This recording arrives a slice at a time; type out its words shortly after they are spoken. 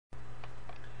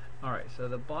Alright, so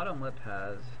the bottom lip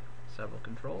has several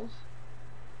controls.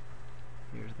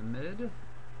 Here's the mid.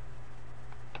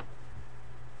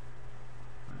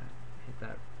 Hit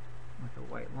that with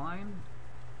a white line.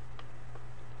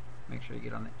 Make sure you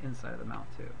get on the inside of the mount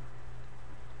too.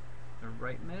 The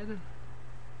right mid,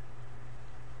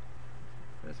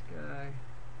 this guy,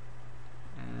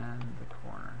 and the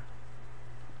corner.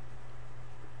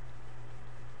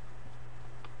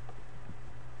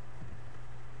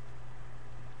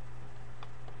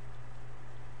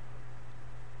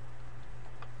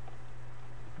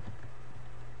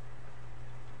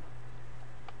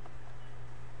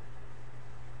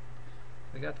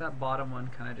 We got that bottom one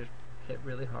kind of just hit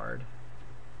really hard.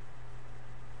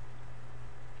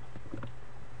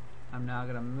 I'm now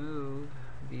going to move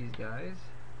these guys,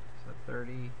 so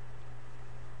 30, move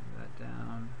that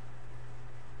down,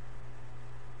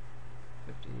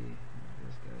 50, move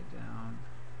this guy down,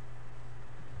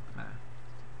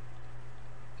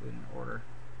 do it in order,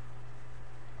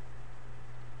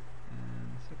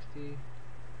 and 60,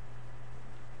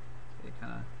 so you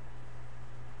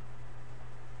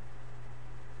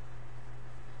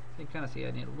kind of see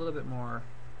I need a little bit more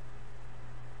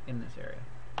in this area.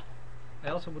 I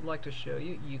also would like to show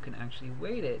you, you can actually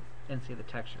weight it and see the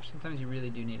texture. Sometimes you really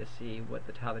do need to see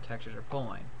how the textures are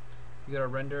pulling. You go to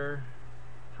render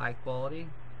high quality.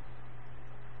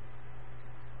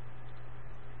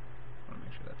 I want to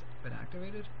make sure that's been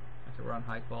activated. Okay, we're on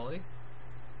high quality.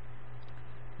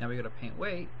 Now we go to paint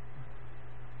weight.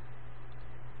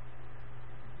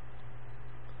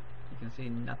 You can see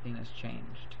nothing has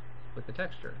changed with the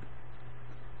texture.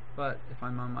 But if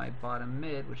I'm on my bottom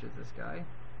mid, which is this guy,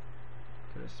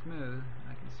 go to smooth,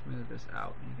 I can smooth this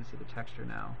out, and you can see the texture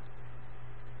now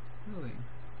moving.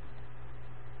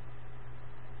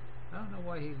 I don't know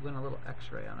why he went a little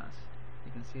X-ray on us.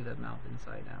 You can see the mouth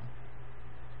inside now.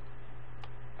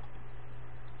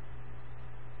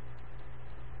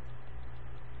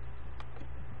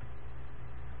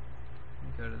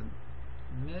 Go to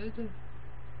the mid. Soften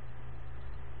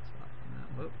that.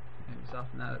 Whoop, maybe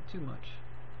soften that up too much.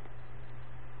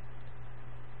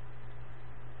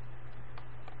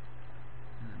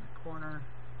 And then the corner.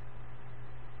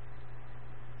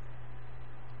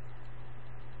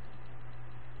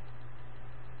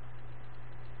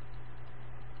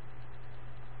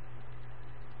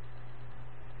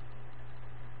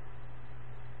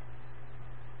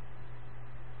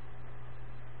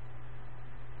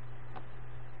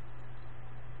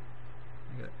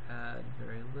 I'm going to add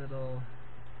very little.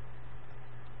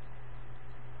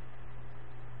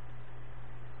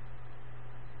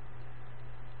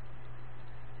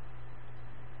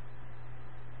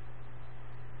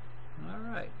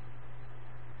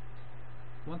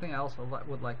 One thing I also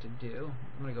would like to do,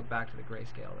 I'm going to go back to the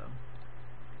grayscale though,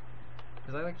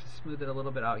 because I like to smooth it a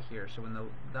little bit out here, so when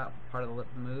that part of the lip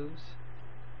moves,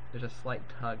 there's a slight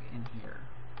tug in here.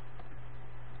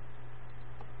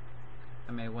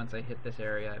 Once I hit this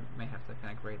area, I may have to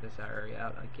kind of grade this area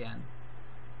out again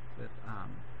with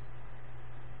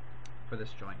for this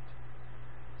joint.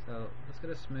 So let's go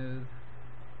to smooth,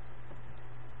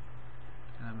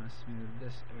 and I'm going to smooth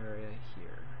this area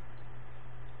here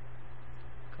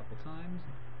a couple times.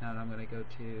 Now I'm going to go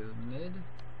to mid,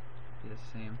 do the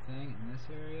same thing in this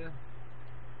area.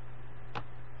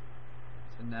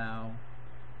 So now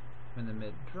when the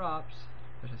mid drops,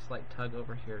 there's a slight tug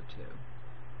over here too.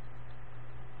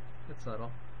 It's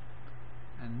subtle.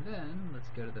 And then let's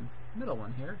go to the middle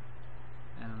one here,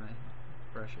 and I'm going to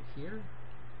brush it here.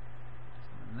 So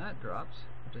when that drops,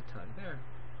 there's a tug there.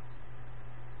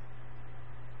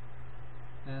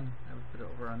 And I would put it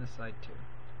over on this side too.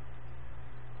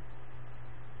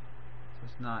 So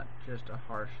it's not just a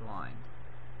harsh line.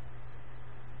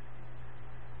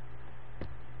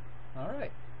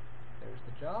 Alright, there's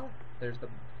the jaw. There's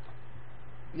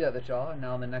the jaw, and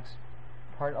now in the next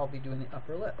part I'll be doing the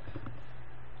upper lip.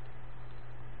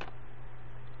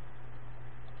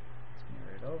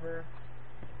 Smear it over,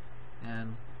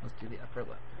 and let's do the upper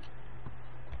lip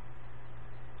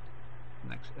in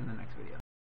the next video.